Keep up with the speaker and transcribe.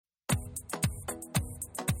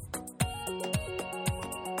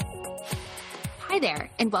Hi there,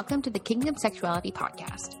 and welcome to the Kingdom Sexuality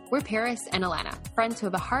Podcast. We're Paris and Alana, friends who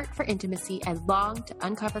have a heart for intimacy and long to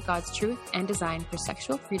uncover God's truth and design for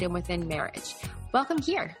sexual freedom within marriage. Welcome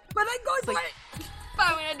here. But I'm going for it. But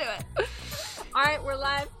I'm going to do it. All right, we're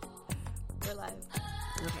live. We're live.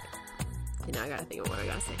 Okay. Now I gotta think of what I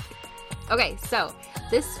gotta say. Okay, so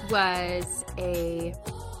this was a...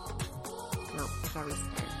 No, I gotta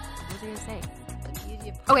restart. What was I gonna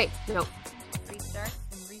say? Okay, no. Restart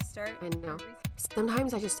and restart. I know.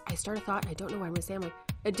 Sometimes I start a thought and I don't know what I'm gonna say. I'm like,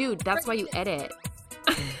 dude, that's why you edit.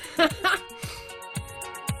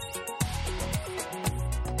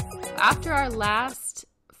 After our last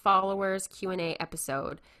followers Q&A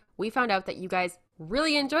episode, we found out that you guys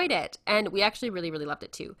really enjoyed it, and we actually really, really loved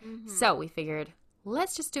it too. Mm-hmm. So we figured,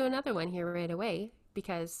 let's just do another one here right away,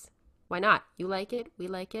 because why not? You like it, we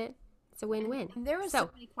like it. It's a win-win. And there were so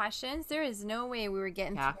many questions. There is no way we were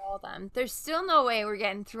getting through all of them. There's still no way we're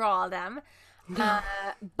getting through all of them. But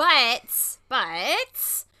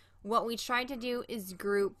what we tried to do is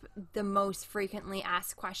group the most frequently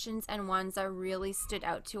asked questions and ones that really stood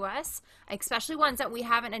out to us, especially ones that we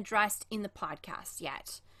haven't addressed in the podcast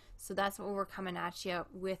yet. So that's what we're coming at you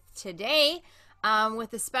with today,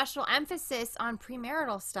 with a special emphasis on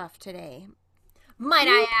premarital stuff today. Might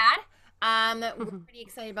I add? We're pretty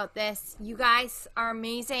excited about this. You guys are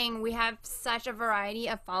amazing. We have such a variety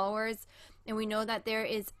of followers, and we know that there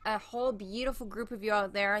is a whole beautiful group of you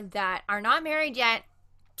out there that are not married yet,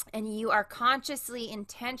 and you are consciously,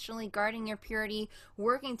 intentionally guarding your purity,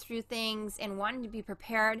 working through things, and wanting to be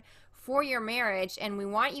prepared for your marriage. And we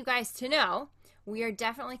want you guys to know we are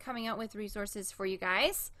definitely coming out with resources for you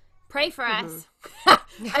guys. Pray for us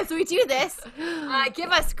as we do this. Give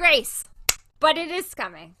us grace. But it is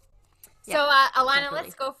coming. So, Alana, definitely.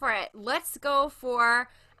 Let's go for it. Let's go for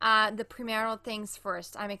the premarital things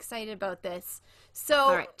first. I'm excited about this. So,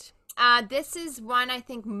 all right. This is one I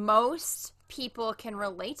think most people can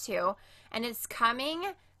relate to, and it's coming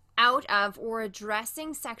out of or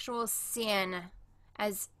addressing sexual sin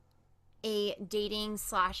as a dating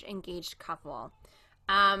 / engaged couple.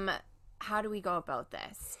 How do we go about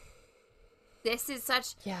this? This is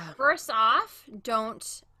such, first off,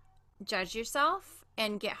 don't judge yourself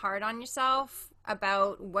and get hard on yourself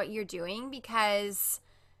about what you're doing, because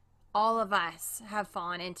all of us have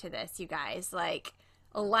fallen into this, you guys. Like,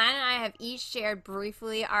 Alana and I have each shared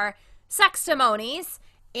briefly our sextimonies,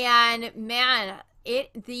 and man,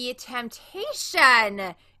 the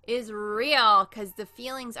temptation is real, because the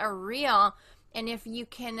feelings are real. And if you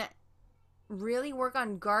can really work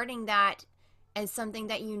on guarding that as something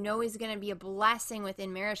that you know is going to be a blessing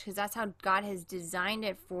within marriage, because that's how God has designed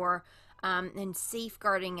it for, and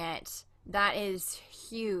safeguarding it, that is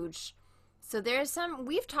huge. So there's some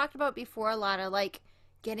we've talked about before, a lot of like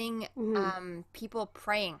getting people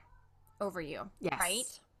praying over you. Yes. Right?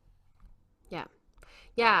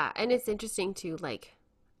 Yeah. And it's interesting to, like,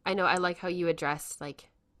 I know I like how you address, like,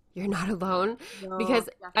 you're not alone, because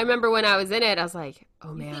definitely. I remember when I was in it, I was like,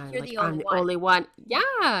 oh man, like, I'm the only one.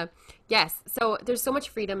 Yeah. Yes. So there's so much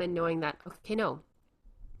freedom in knowing that, okay, no,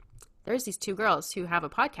 there's these two girls who have a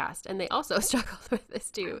podcast and they also struggle with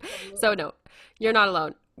this too. So no, you're not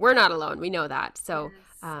alone. We're not alone. We know that. So,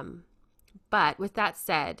 yes. But with that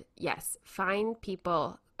said, yes, find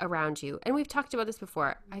people around you. And we've talked about this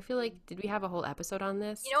before. I feel like, did we have a whole episode on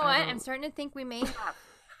this? You know what? I'm starting to think we may have.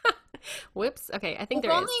 Whoops. Okay. I think if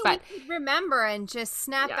there only is. But we could remember and just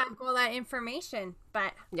snap back all that information.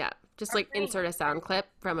 But just like insert a sound clip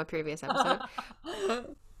from a previous episode.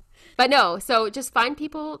 But no, so just find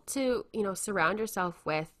people to, surround yourself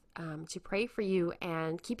with, to pray for you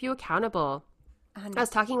and keep you accountable. 100%. I was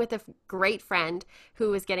talking with a great friend who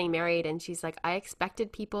was getting married, and she's like, I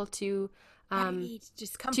expected people to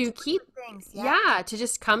just come to keep things. To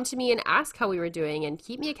just come to me and ask how we were doing and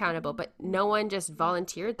keep me accountable, but no one just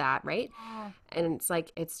volunteered that, right? And it's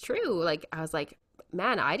like, it's true. Like, I was like,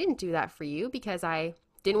 man, I didn't do that for you because I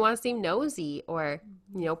didn't want to seem nosy or,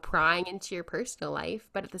 prying into your personal life.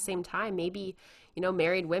 But at the same time, maybe,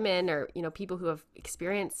 married women or, people who have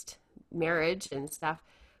experienced marriage and stuff,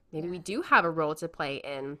 maybe we do have a role to play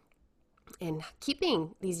in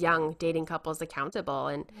keeping these young dating couples accountable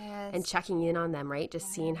and checking in on them, right?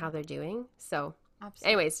 Just seeing how they're doing. So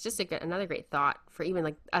anyways, just another great thought for even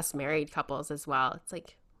like us married couples as well. It's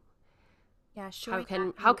like,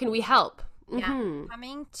 how can we help? Yeah.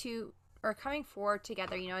 Coming forward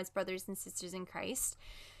together, as brothers and sisters in Christ,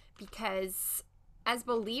 because as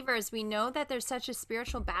believers, we know that there's such a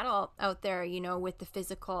spiritual battle out there, with the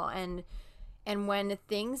physical, and when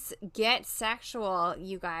things get sexual,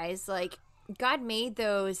 you guys, like, God made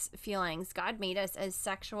those feelings. God made us as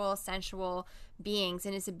sexual, sensual beings,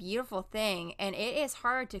 and it's a beautiful thing. And it is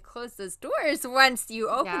hard to close those doors once you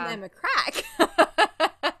open Yeah. them a crack,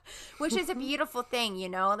 which is a beautiful thing, you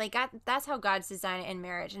know? Like, that's how God's designed it in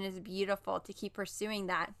marriage, and it's beautiful to keep pursuing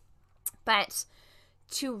that. But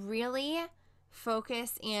to really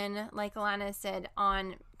focus in, like Alana said,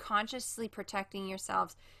 on consciously protecting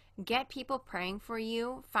yourselves, get people praying for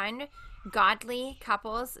you, find godly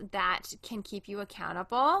couples that can keep you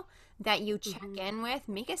accountable, that you check in with,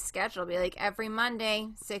 make a schedule, be like, every Monday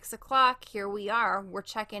 6:00, here we are, we're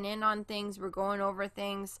checking in on things, we're going over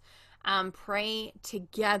things, pray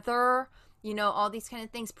together, you know, all these kind of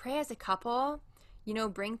things. Pray as a couple, you know,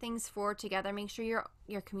 bring things forward together, make sure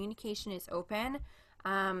your communication is open.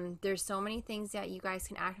 There's so many things that you guys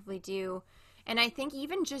can actively do. And I think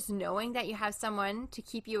even just knowing that you have someone to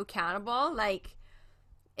keep you accountable, like,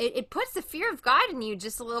 it puts the fear of God in you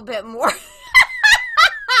just a little bit more.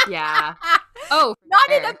 Yeah. Oh, Not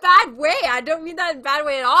sure. in a bad way. I don't mean that in a bad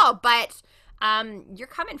way at all. But you're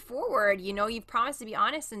coming forward. You know, you've promised to be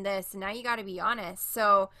honest in this, and now you got to be honest.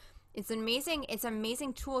 So it's an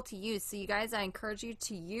amazing tool to use. So you guys, I encourage you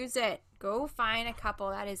to use it. Go find a couple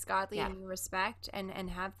that is godly and you respect, and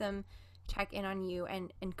have them check in on you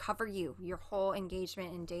and cover your whole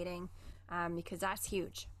engagement in dating, because that's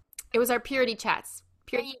huge. It was our Purity Chats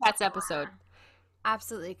episode.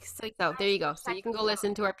 Absolutely. So there you go. So you can go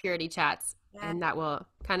listen to our Purity Chats, Yeah. and that will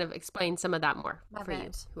kind of explain some of that more Love for you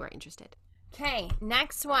it. who are interested. Okay,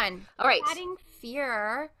 next one. All right. Adding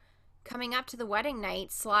fear coming up to the wedding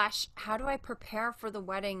night / how do I prepare for the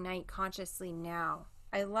wedding night consciously now?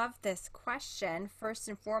 I love this question. First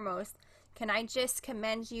and foremost, can I just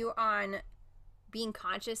commend you on being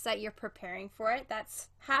conscious that you're preparing for it? That's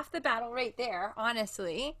half the battle right there,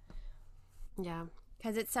 honestly. Yeah.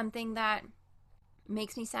 Because it's something that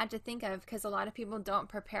makes me sad to think of, because a lot of people don't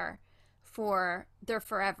prepare for their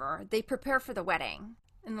forever. They prepare for the wedding,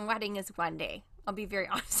 and the wedding is one day. I'll be very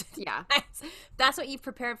honest with you. Yeah. If that's what you've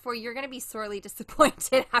prepared for, you're going to be sorely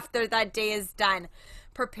disappointed after that day is done.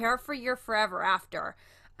 Prepare for your forever after.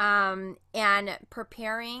 And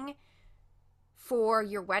preparing for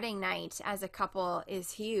your wedding night as a couple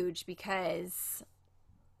is huge, because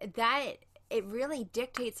it really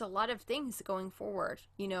dictates a lot of things going forward,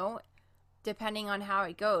 you know, depending on how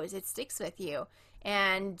it goes. It sticks with you,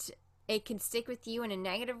 and it can stick with you in a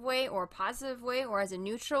negative way or a positive way or as a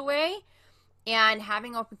neutral way. And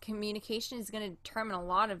having open communication is going to determine a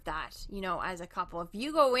lot of that, you know, as a couple. If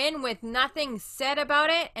you go in with nothing said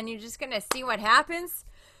about it and you're just going to see what happens,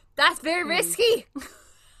 that's very risky.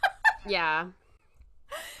 Yeah.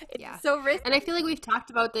 It's so risky. And I feel like we've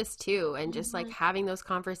talked about this too, and just like having those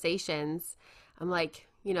conversations. I'm like,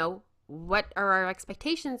 you know, what are our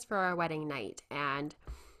expectations for our wedding night? And,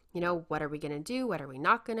 you know, what are we going to do? What are we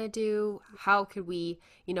not going to do? How could we,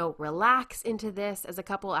 you know, relax into this as a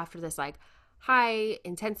couple after this, like, high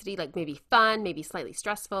intensity, like maybe fun, maybe slightly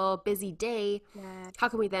stressful, busy day? Yeah. How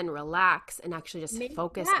can we then relax and actually just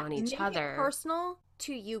focus on each other? Make it personal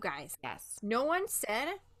to you guys. Yes. No one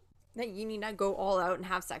said that you need to go all out and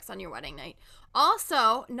have sex on your wedding night.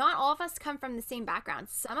 Also, not all of us come from the same background.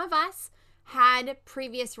 Some of us had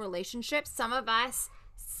previous relationships. Some of us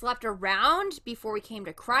slept around before we came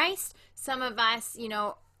to Christ. Some of us, you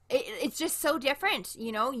know, it's just so different.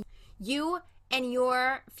 You know, you and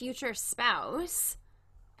your future spouse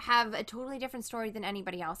have a totally different story than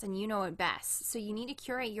anybody else, and you know it best. So you need to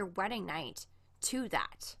curate your wedding night to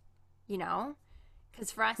that, you know? Because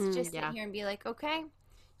for us to just sit here and be like, okay,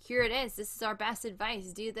 here it is. This is our best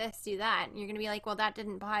advice. Do this, do that. And you're going to be like, well, that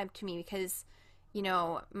didn't vibe to me because, you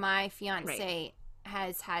know, my fiance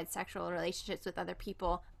has had sexual relationships with other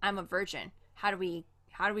people. I'm a virgin. How do we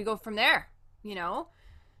go from there? You know?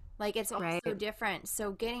 Like, it's all so different.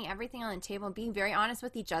 So getting everything on the table and being very honest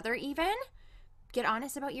with each other, even. Get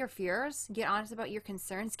honest about your fears. Get honest about your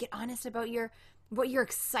concerns. Get honest about what you're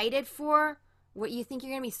excited for, what you think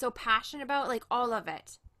you're going to be so passionate about. Like, all of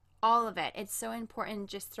it. All of it. It's so important.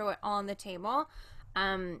 Just throw it all on the table.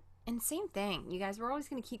 And same thing, you guys, we're always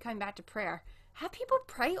going to keep coming back to prayer. Have people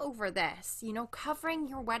pray over this, you know, covering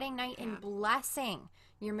your wedding night in blessing,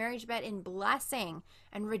 your marriage bed in blessing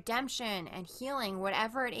and redemption and healing,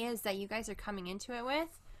 whatever it is that you guys are coming into it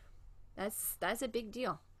with. That's a big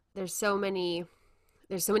deal. There's so many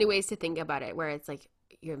ways to think about it, where it's like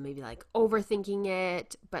you're maybe like overthinking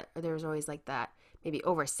it, but there's always like that maybe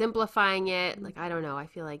oversimplifying it. Like, I don't know. I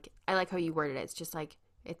feel like I like how you worded it. It's just like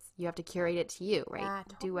you have to curate it to you, right? Yeah,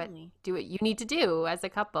 totally. Do what you need to do as a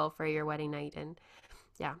couple for your wedding night, and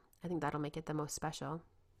yeah, I think that'll make it the most special.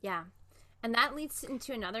 Yeah. And that leads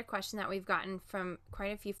into another question that we've gotten from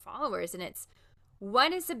quite a few followers, and it's,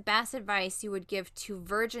 what is the best advice you would give to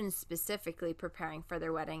virgins specifically preparing for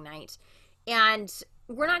their wedding night? And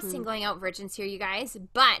we're not singling out virgins here, you guys,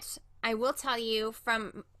 but I will tell you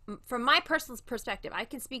from my personal perspective, I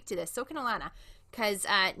can speak to this. So can Alana, because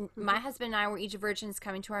my husband and I were each virgins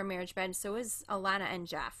coming to our marriage bed. So is Alana and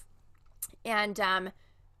Jeff. And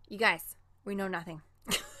you guys, we know nothing.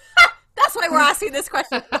 That's why we're asking this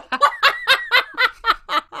question.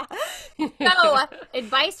 So,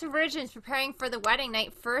 advice for virgins preparing for the wedding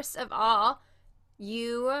night. First of all,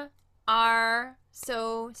 you are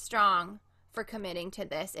so strong for committing to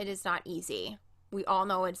this. It is not easy. We all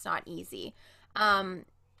know it's not easy. And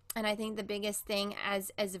I think the biggest thing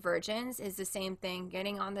as virgins is the same thing,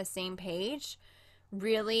 getting on the same page,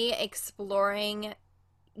 really exploring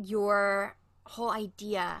your whole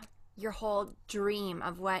idea, your whole dream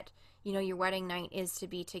of what, your wedding night is to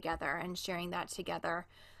be together, and sharing that together,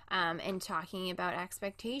 and talking about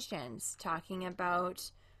expectations, talking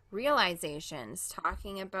about realizations,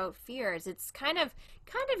 talking about fears. It's kind of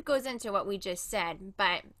goes into what we just said,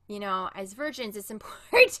 but as virgins, it's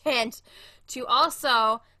important to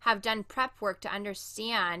also have done prep work to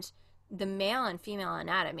understand the male and female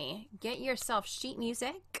anatomy. Get yourself sheet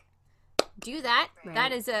music. Do that.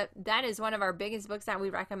 Right. That is one of our biggest books that we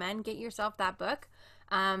recommend. Get yourself that book.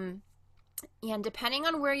 And depending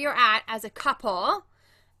on where you're at as a couple,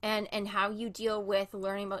 and how you deal with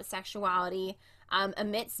learning about sexuality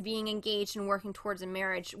amidst being engaged and working towards a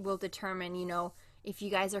marriage, will determine, if you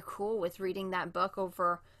guys are cool with reading that book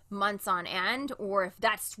over months on end, or if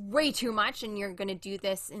that's way too much and you're going to do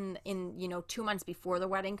this in 2 months before the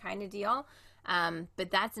wedding kind of deal. But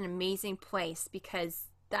that's an amazing place, because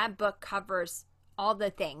that book covers all the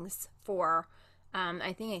things for,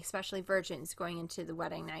 I think, especially virgins going into the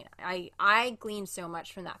wedding night. I gleaned so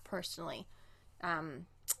much from that personally.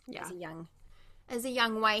 As a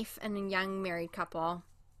young wife and a young married couple,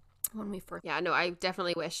 when we first. Yeah, no, I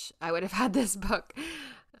definitely wish I would have had this book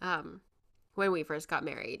when we first got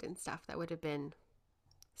married and stuff. That would have been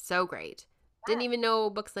so great. Yeah. Didn't even know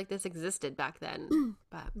books like this existed back then.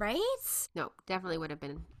 But right? No, definitely would have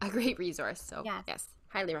been a great resource. So yes,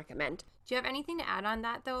 highly recommend. Do you have anything to add on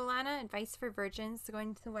that though, Alana? Advice for virgins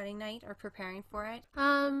going to the wedding night or preparing for it?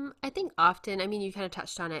 I think often, you kind of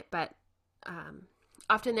touched on it, but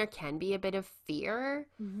often there can be a bit of fear.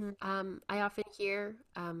 Mm-hmm. I often hear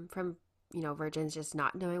from, virgins just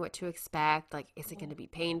not knowing what to expect. Like, is it going to be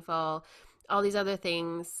painful? All these other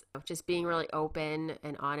things, just being really open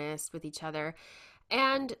and honest with each other.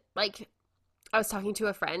 And like, I was talking to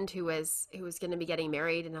a friend who was going to be getting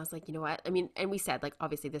married, and I was like, you know what? And we said, like,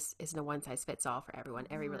 obviously this isn't a one size fits all for everyone.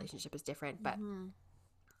 Every relationship is different. But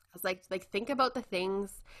I was like, think about the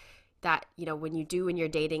things that, when you do when you're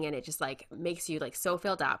dating, and it just like makes you like so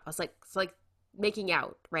filled up. I was like, it's like making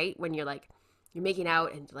out, right? When you're making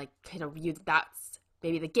out, and like, that's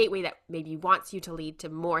maybe the gateway that maybe wants you to lead to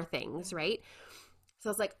more things, right? So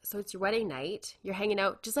I was like, so it's your wedding night, you're hanging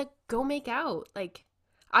out, just like go make out. Like,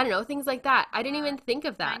 I don't know, things like that. I didn't even think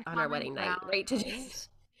of that on our wedding night, right? To just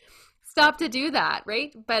stop to do that,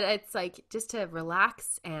 right? But it's like just to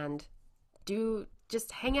relax and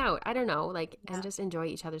just hang out. I don't know, like, and just enjoy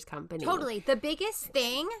each other's company. Totally. The biggest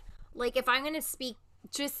thing, like, if I'm going to speak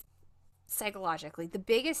just psychologically, the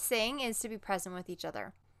biggest thing is to be present with each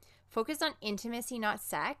other. Focus on intimacy, not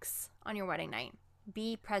sex, on your wedding night.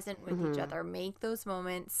 Be present with each other. Make those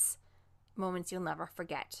moments you'll never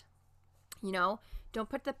forget. Don't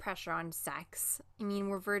put the pressure on sex.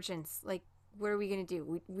 We're virgins. Like, what are we going to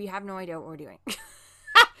do? We have no idea what we're doing.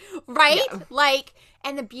 Right? Yeah. Like,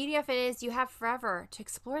 and the beauty of it is you have forever to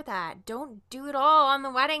explore that. Don't do it all on the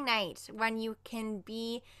wedding night when you can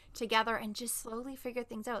be together and just slowly figure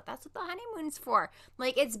things out. That's what the honeymoon's for.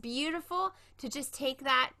 Like, it's beautiful to just take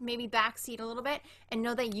that maybe backseat a little bit and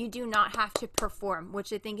know that you do not have to perform,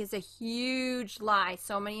 which I think is a huge lie.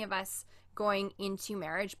 So many of us going into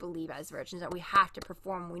marriage believe as virgins that we have to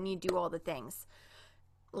perform. We need to do all the things.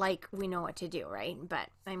 Like, we know what to do, right? But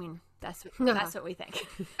that's what we think.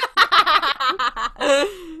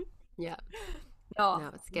 Yeah.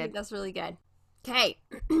 No, it's good. That's really good. Okay,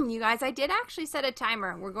 you guys, I did actually set a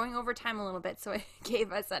timer. We're going over time a little bit, so it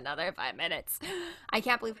gave us another 5 minutes. I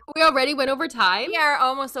can't believe we already went over time. We are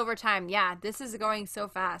almost over time. Yeah, this is going so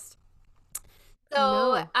fast.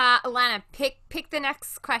 So, Alana, pick the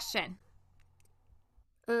next question.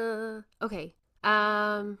 Okay.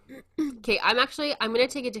 Okay, I'm going to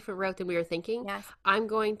take a different route than we were thinking. Yes. I'm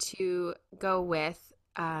going to go with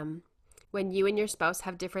when you and your spouse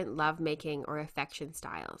have different lovemaking or affection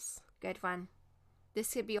styles. Good one.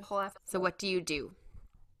 This could be a whole episode. So what do you do?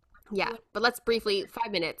 Yeah, but let's briefly,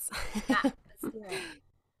 5 minutes. Yeah, let's do it.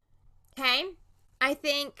 Okay. I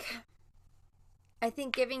think I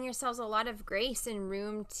think giving yourselves a lot of grace and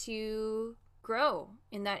room to grow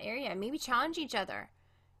in that area. Maybe challenge each other.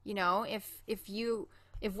 You know,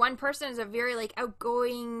 if one person is a very like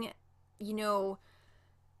outgoing, you know,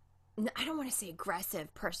 I don't want to say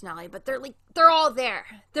aggressive personality, but they're all there.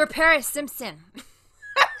 They're Paris Simpson.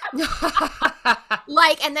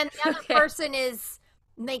 Like, and then the other Okay. person is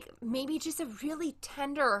like maybe just a really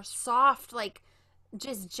tender, soft, like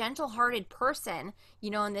just gentle-hearted person, you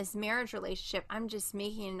know, in this marriage relationship. I'm just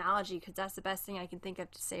making an analogy because that's the best thing I can think of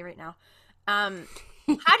to say right now. Um,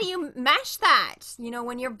 how do you mesh that? You know,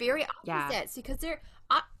 when you're very Yeah. opposites, because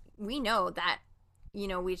we know that, you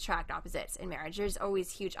know, we attract opposites in marriage. There's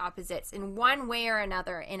always huge opposites in one way or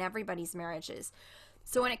another in everybody's marriages.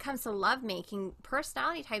 So when it comes to lovemaking,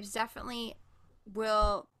 personality types definitely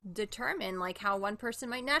will determine like how one person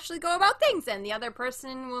might naturally go about things and the other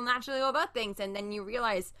person will naturally go about things, and then you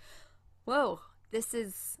realize, whoa, this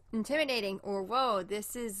is intimidating, or whoa,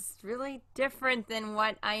 this is really different than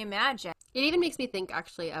what I imagined. It even makes me think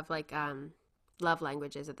actually of like love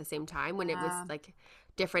languages at the same time when it was Yeah. like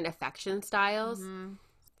different affection styles. Hmm.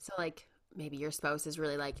 So like maybe your spouse is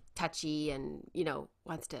really like touchy and, you know,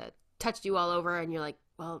 wants to touch you all over and you're like,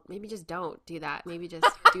 well, maybe just don't do that. Maybe just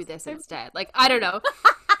do this instead. Like, I don't know.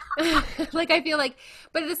 Like I feel like,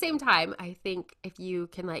 but at the same time, I think if you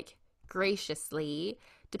can like graciously,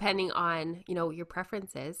 depending on, you know, your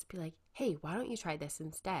preferences, be like, hey, why don't you try this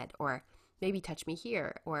instead? Or maybe touch me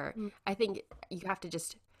here. Or I think you have to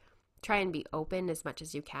just try and be open as much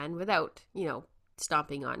as you can without, you know,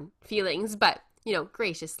 stomping on feelings, but, you know,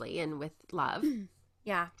 graciously and with love,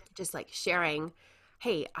 Yeah. just like sharing,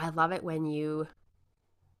 hey, I love it when you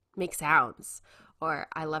make sounds, or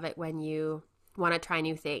I love it when you want to try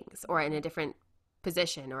new things, or in a different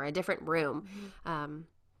position or a different room. Um,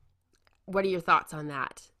 what are your thoughts on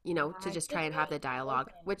that? You know, to just try and have the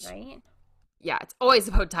dialogue, which, Right. yeah, it's always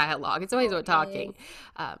about dialogue. It's always about Always. talking.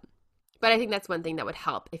 Um, but I think that's one thing that would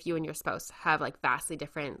help if you and your spouse have like vastly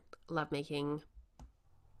different lovemaking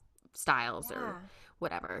styles Yeah. or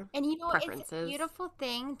whatever And you know, it's a preferences. beautiful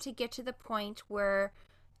thing to get to the point where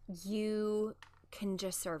you can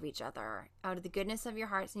just serve each other out of the goodness of your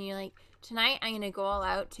hearts. And you're like, tonight I'm going to go all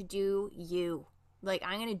out to do you. Like,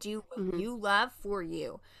 I'm going to do what Hmm. you love for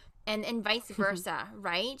you. And vice versa,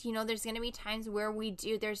 right? You know, there's going to be times where we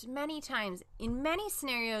do, there's many times in many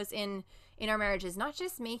scenarios in our marriages, not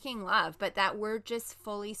just making love, but that we're just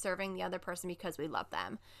fully serving the other person because we love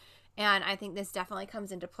them. And I think this definitely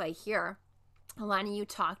comes into play here. Alana, you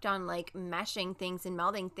talked on like meshing things and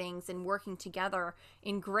melding things and working together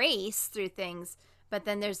in grace through things. But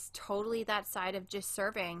then there's totally that side of just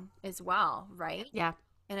serving as well, right? Yeah.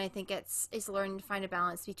 And I think it's learning to find a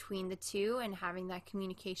balance between the two and having that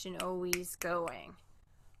communication always going.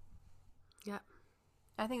 Yeah.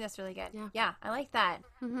 I think that's really good. Yeah. Yeah, I like that.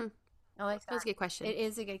 Hmm. I like That was that. a good question. It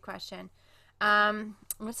is a good question.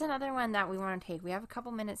 What's another one that we want to take? We have a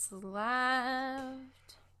couple minutes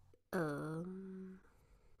left. Um,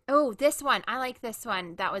 Oh, this one. I like this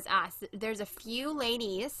one that was asked. There's a few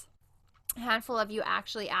ladies, a handful of you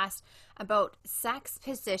actually asked about sex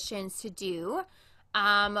positions to do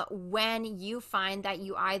when you find that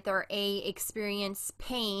you either A, experience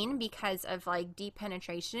pain because of like deep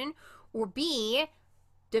penetration, or B,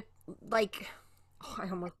 de- like, oh, I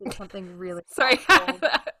almost did something really sorry. awful.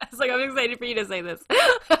 I was like, I'm excited for you to say this.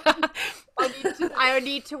 I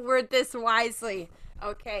need to word this wisely.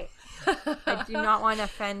 Okay. I do not want to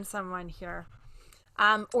offend someone here.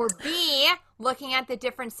 Or B, looking at the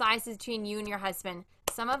different sizes between you and your husband.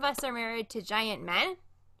 Some of us are married to giant men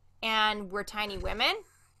and we're tiny women.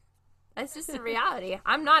 That's just the reality.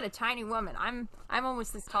 I'm not a tiny woman. I'm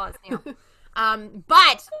almost as tall as Neil.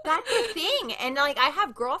 But that's the thing. And like I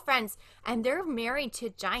have girlfriends and they're married to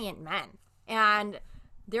giant men and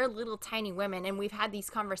they're little tiny women, and we've had these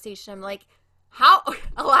conversations. I'm like, how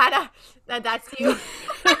Alana, that's you.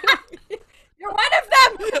 You're one of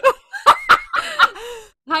them.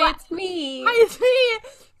 Hi, But it's me. I see.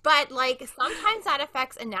 But like sometimes that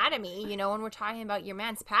affects anatomy, you know, when we're talking about your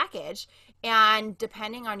man's package. And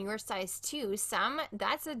depending on your size too,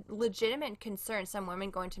 that's a legitimate concern. Some women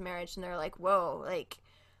go into marriage and they're like, whoa, like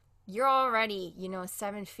you're already, you know,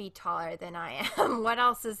 7 feet taller than I am. What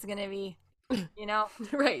else is gonna be, you know,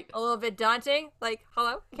 Right. a little bit daunting? Like,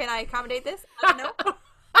 hello, can I accommodate this? I don't know.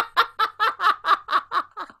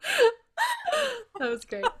 That was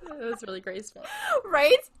great. That was really graceful.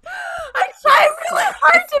 Right? I'm trying really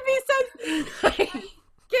hard to be sensitive.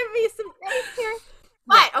 Give me some grace here.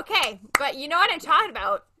 But okay, but you know what I'm talking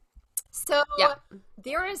about. So Yeah.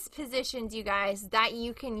 there is positions, you guys, that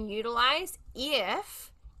you can utilize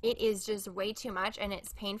if it is just way too much and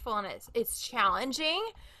it's painful and it's challenging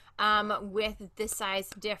with the size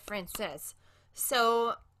differences.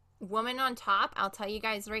 So woman on top, I'll tell you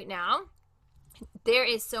guys right now, there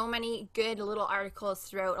is so many good little articles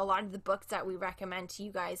throughout a lot of the books that we recommend to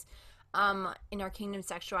you guys in our Kingdom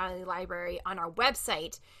Sexuality Library on our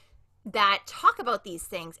website that talk about these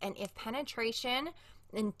things. And if penetration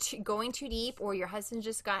and going too deep, or your husband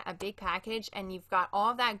just got a big package and you've got all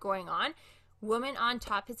of that going on, woman on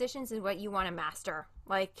top positions is what you want to master.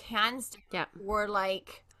 Like hands down, Yeah. or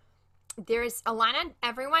like there's Alana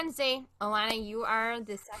every Wednesday. Alana, you are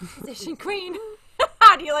the sex position queen.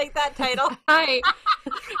 How do you like that title? Hi,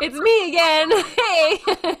 it's me again.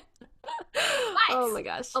 Hey. Oh my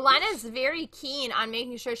gosh. Alana is very keen on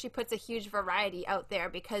making sure she puts a huge variety out there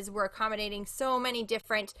because we're accommodating so many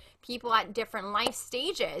different people at different life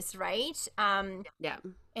stages, right? Yeah.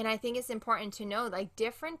 And I think it's important to know, like,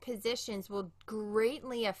 different positions will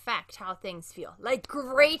greatly affect how things feel. Like,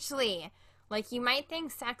 greatly. Like, you might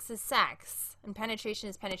think sex is sex and penetration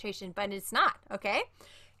is penetration, but it's not, okay?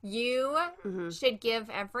 You should give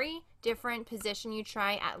every different position you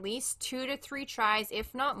try at least 2 to 3 tries,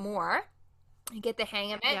 if not more, and get the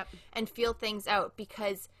hang of it and feel things out.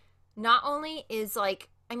 Because not only is like,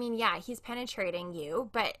 I mean, yeah, he's penetrating you,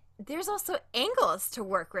 but there's also angles to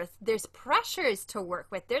work with. There's pressures to work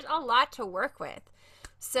with. There's a lot to work with.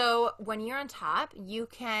 So when you're on top, you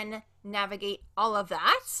can navigate all of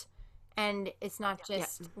that. And it's not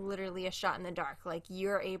just literally a shot in the dark. Like,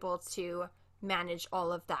 you're able to manage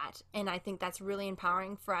all of that. And I think that's really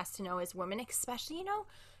empowering for us to know as women, especially, you know,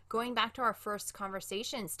 going back to our first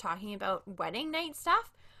conversations talking about wedding night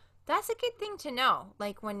stuff. That's a good thing to know.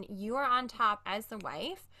 Like, when you are on top as the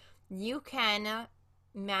wife, you can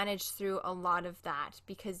manage through a lot of that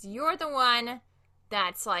because you're the one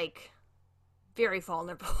that's like very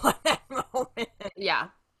vulnerable at that moment. Yeah.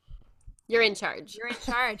 You're in charge. You're in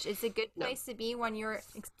charge. It's a good place to be when you're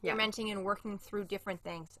experimenting and working through different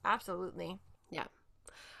things. Absolutely. Yeah.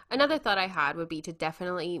 Another thought I had would be to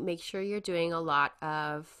definitely make sure you're doing a lot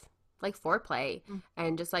of like foreplay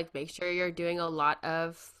and just like make sure you're doing a lot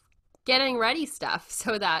of getting ready stuff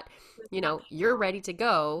so that, you know, you're ready to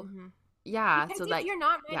go. Yeah. Because so if like you're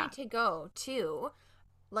not ready to go too,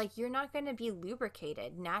 like, you're not going to be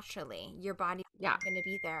lubricated naturally. Your body's not going to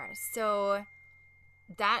be there. So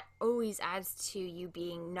that always adds to you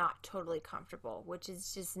being not totally comfortable, which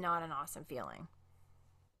is just not an awesome feeling.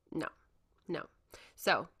 No.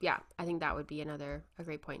 So yeah, I think that would be a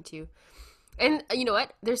great point too. And you know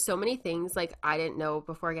what? There's so many things like I didn't know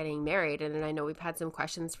before getting married. And then I know we've had some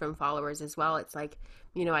questions from followers as well. It's like,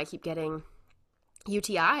 you know, I keep getting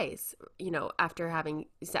UTIs, you know, after having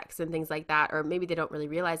sex and things like that, or maybe they don't really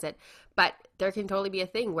realize it, but there can totally be a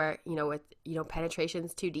thing where, you know, with, you know,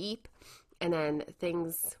 penetration's too deep and then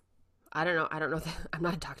things, I don't know, I'm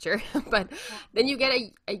not a doctor, but then you get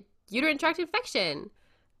a uterine tract infection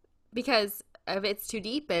because of it's too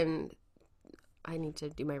deep, and I need to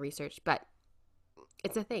do my research, but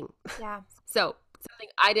it's a thing. Yeah. So something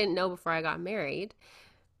I didn't know before I got married.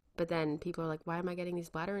 But then people are like, why am I getting these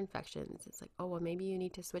bladder infections? It's like, oh, well, maybe you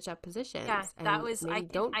need to switch up positions. Yeah, and that was, maybe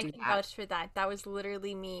I can vouch for that. That was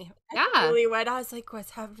literally me. Yeah. Really what I was like,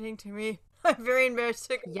 what's happening to me? I'm very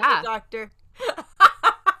embarrassed to go to the doctor.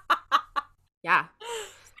 Yeah.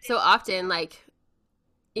 So often, like,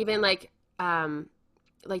 even like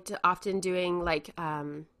to often doing like,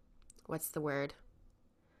 what's the word?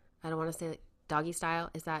 I don't want to say like doggy style.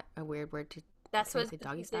 Is that a weird word to That's what say the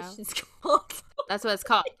doggy style? position's called. That's what it's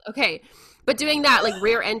called. Okay. But doing that, like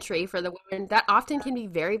rear entry for the woman, that often can be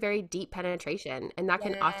very, very deep penetration. And that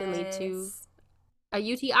can often lead to a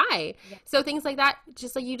UTI. So things like that,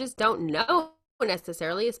 just like you just don't know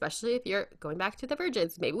necessarily, especially if you're going back to the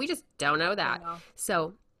virgins. Maybe we just don't know that.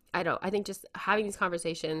 So I think just having these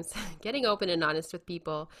conversations, getting open and honest with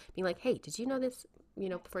people, being like, hey, did you know this, you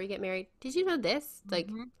know, before you get married? Did you know this? Like,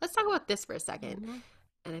 let's talk about this for a second.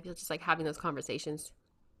 And I feel just like having those conversations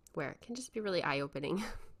where it can just be really eye-opening.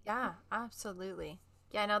 Yeah, absolutely.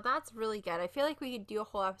 Yeah, no, that's really good. I feel like we could do a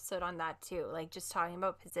whole episode on that too, like just talking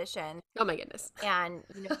about position. Oh my goodness. And,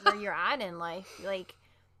 you know, where you're at in life. Like,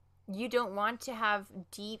 you don't want to have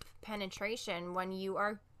deep penetration when you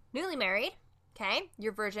are newly married, okay?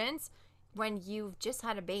 You're virgins. When you've just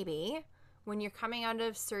had a baby, when you're coming out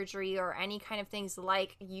of surgery or any kind of things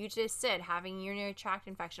like you just said, having urinary tract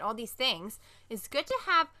infection, all these things, it's good to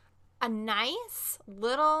have a nice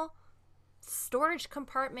little storage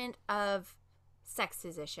compartment of sex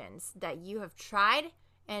positions that you have tried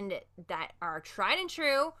and that are tried and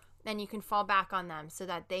true, and you can fall back on them so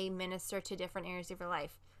that they minister to different areas of your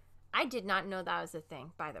life. I did not know that was a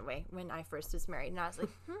thing, by the way, when I first was married. And I was like,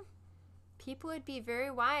 people would be very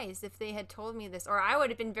wise if they had told me this, or I would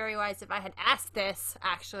have been very wise if I had asked this,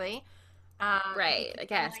 actually. Right, I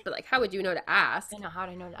guess. But like, how would you know to ask? I know how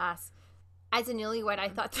to know to ask. As a newlywed, I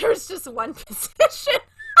thought there was just one position.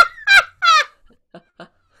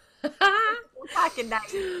 Fucking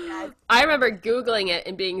nice, guys. I remember Googling it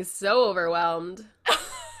and being so overwhelmed.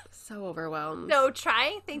 So overwhelmed. So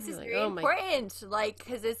trying things is Like, very oh my- important, like,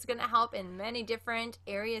 because it's going to help in many different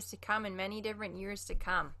areas to come and many different years to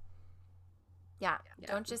come. Yeah.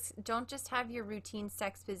 Yeah. Don't just have your routine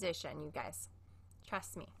sex position, you guys.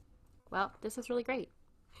 Trust me. Well, this is really great.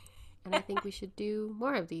 And I think we should do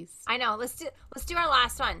more of these. I know. Let's do our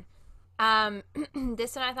last one.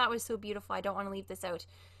 This one I thought was so beautiful. I don't want to leave this out.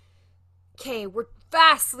 Okay, we're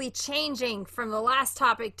vastly changing from the last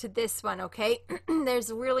topic to this one, okay?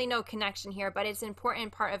 There's really no connection here, but it's an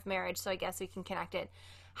important part of marriage, so I guess we can connect it.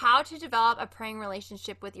 How to develop a praying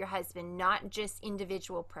relationship with your husband, not just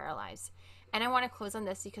individual prayer lives. And I want to close on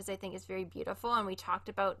this because I think it's very beautiful, and we talked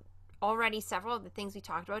about already several of the things we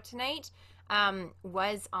talked about tonight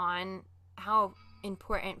was on how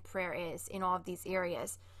important prayer is in all of these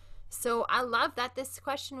areas. So I love that this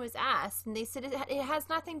question was asked, and they said it has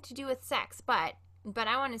nothing to do with sex, but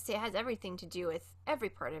I want to say it has everything to do with every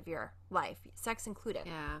part of your life, sex included.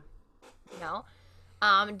 Yeah. You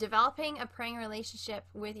know, developing a praying relationship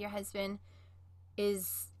with your husband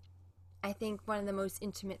is, I think, one of the most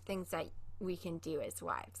intimate things that we can do as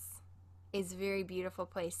wives. It's a very beautiful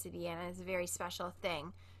place to be in, and it's a very special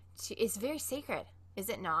thing. It's very sacred, is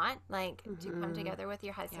it not? Like, to come together with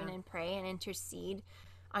your husband and pray and intercede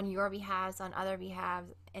on your behalves, on other behalves,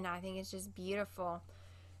 and I think it's just beautiful.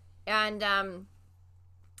 And I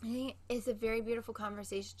think it's a very beautiful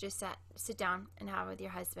conversation. Just sit down and have with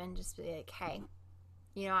your husband. Just be like, hey,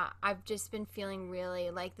 you know, I've just been feeling really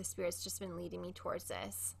like the Spirit's just been leading me towards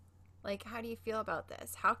this. Like, how do you feel about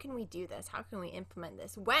this? How can we do this? How can we implement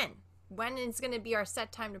this? When is going to be our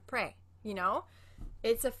set time to pray? You know,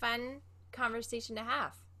 it's a fun conversation to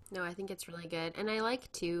have. No, I think it's really good. And I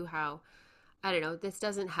like, too, how, I don't know, this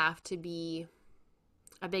doesn't have to be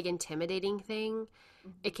a big intimidating thing.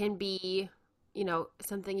 It can be, you know,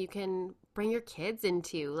 something you can bring your kids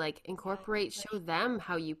into, like incorporate, show them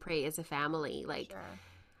how you pray as a family. Like,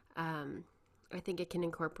 I think it can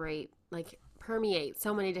incorporate, like, permeate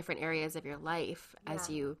so many different areas of your life as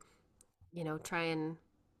you know, try and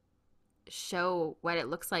show what it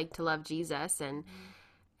looks like to love Jesus and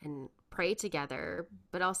pray together,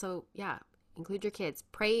 but also, include your kids.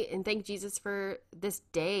 Pray and thank Jesus for this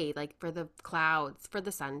day, like for the clouds, for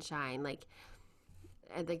the sunshine. Like,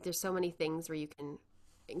 I think there's so many things where you can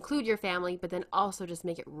include your family, but then also just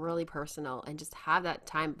make it really personal and just have that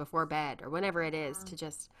time before bed or whenever it is to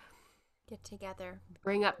just get together,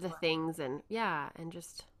 bring up the things and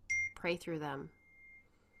just pray through them.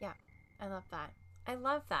 Yeah, I love that. I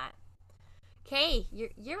love that. Okay,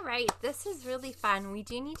 you're right. This is really fun. We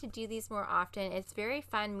do need to do these more often. It's very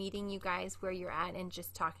fun meeting you guys where you're at and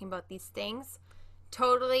just talking about these things.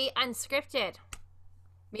 Totally unscripted.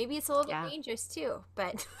 Maybe it's a little bit dangerous too,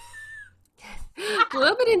 but a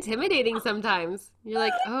little bit intimidating sometimes. You're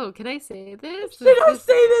like, oh, can I say this? Should I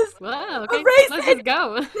say this? Well, okay, Erase let's it. just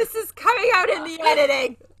go. This is coming out in the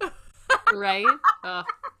editing. Right? Oh.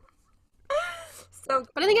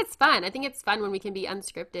 But I think it's fun. I think it's fun when we can be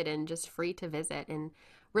unscripted and just free to visit and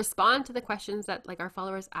respond to the questions that like our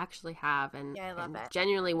followers actually have and, I love it.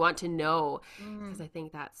 Genuinely want to know, because I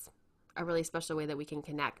think that's a really special way that we can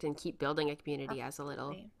connect and keep building a community as a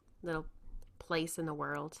little place in the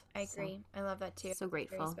world. I agree. I love that too. So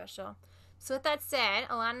grateful. Very special. So with that said,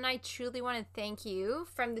 Alana and I truly want to thank you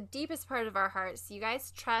from the deepest part of our hearts. You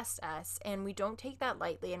guys trust us and we don't take that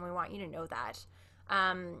lightly, and we want you to know that.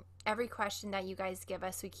 Every question that you guys give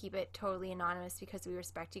us, we keep it totally anonymous because we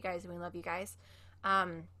respect you guys and we love you guys.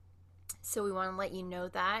 So we want to let you know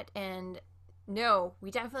that. And no,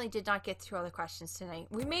 we definitely did not get through all the questions tonight.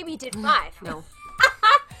 We maybe did 5. No.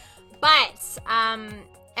 But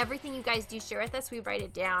everything you guys do share with us, we write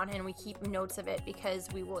it down and we keep notes of it because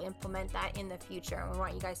we will implement that in the future. And we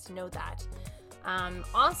want you guys to know that.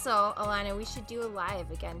 Also, Alana, we should do a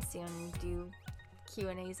live again soon and do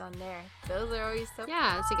Q&As on there. Those are always so fun,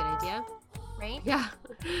 That's a good idea. right?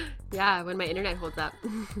 Yeah, when my internet holds up.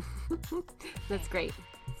 That's great.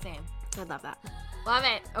 Same. I love that. Love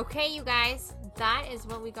it. Okay, you guys, that is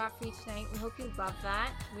what we got for you tonight. We hope you love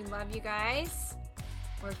that. We love you guys.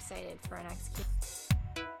 We're excited for our next Q.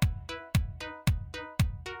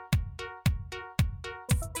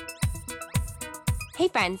 Hey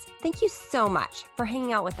friends, thank you so much for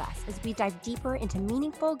hanging out with us as we dive deeper into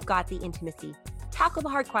meaningful, godly intimacy, tackle the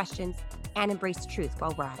hard questions, and embrace truth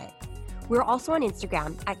while we're at it. We're also on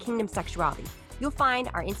Instagram at Kingdom Sexuality. You'll find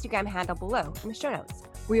our Instagram handle below in the show notes,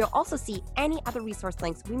 where you'll also see any other resource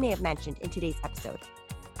links we may have mentioned in today's episode.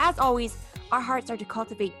 As always, our hearts are to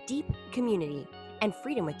cultivate deep community and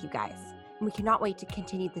freedom with you guys, and we cannot wait to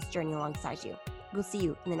continue this journey alongside you. We'll see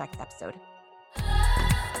you in the next episode.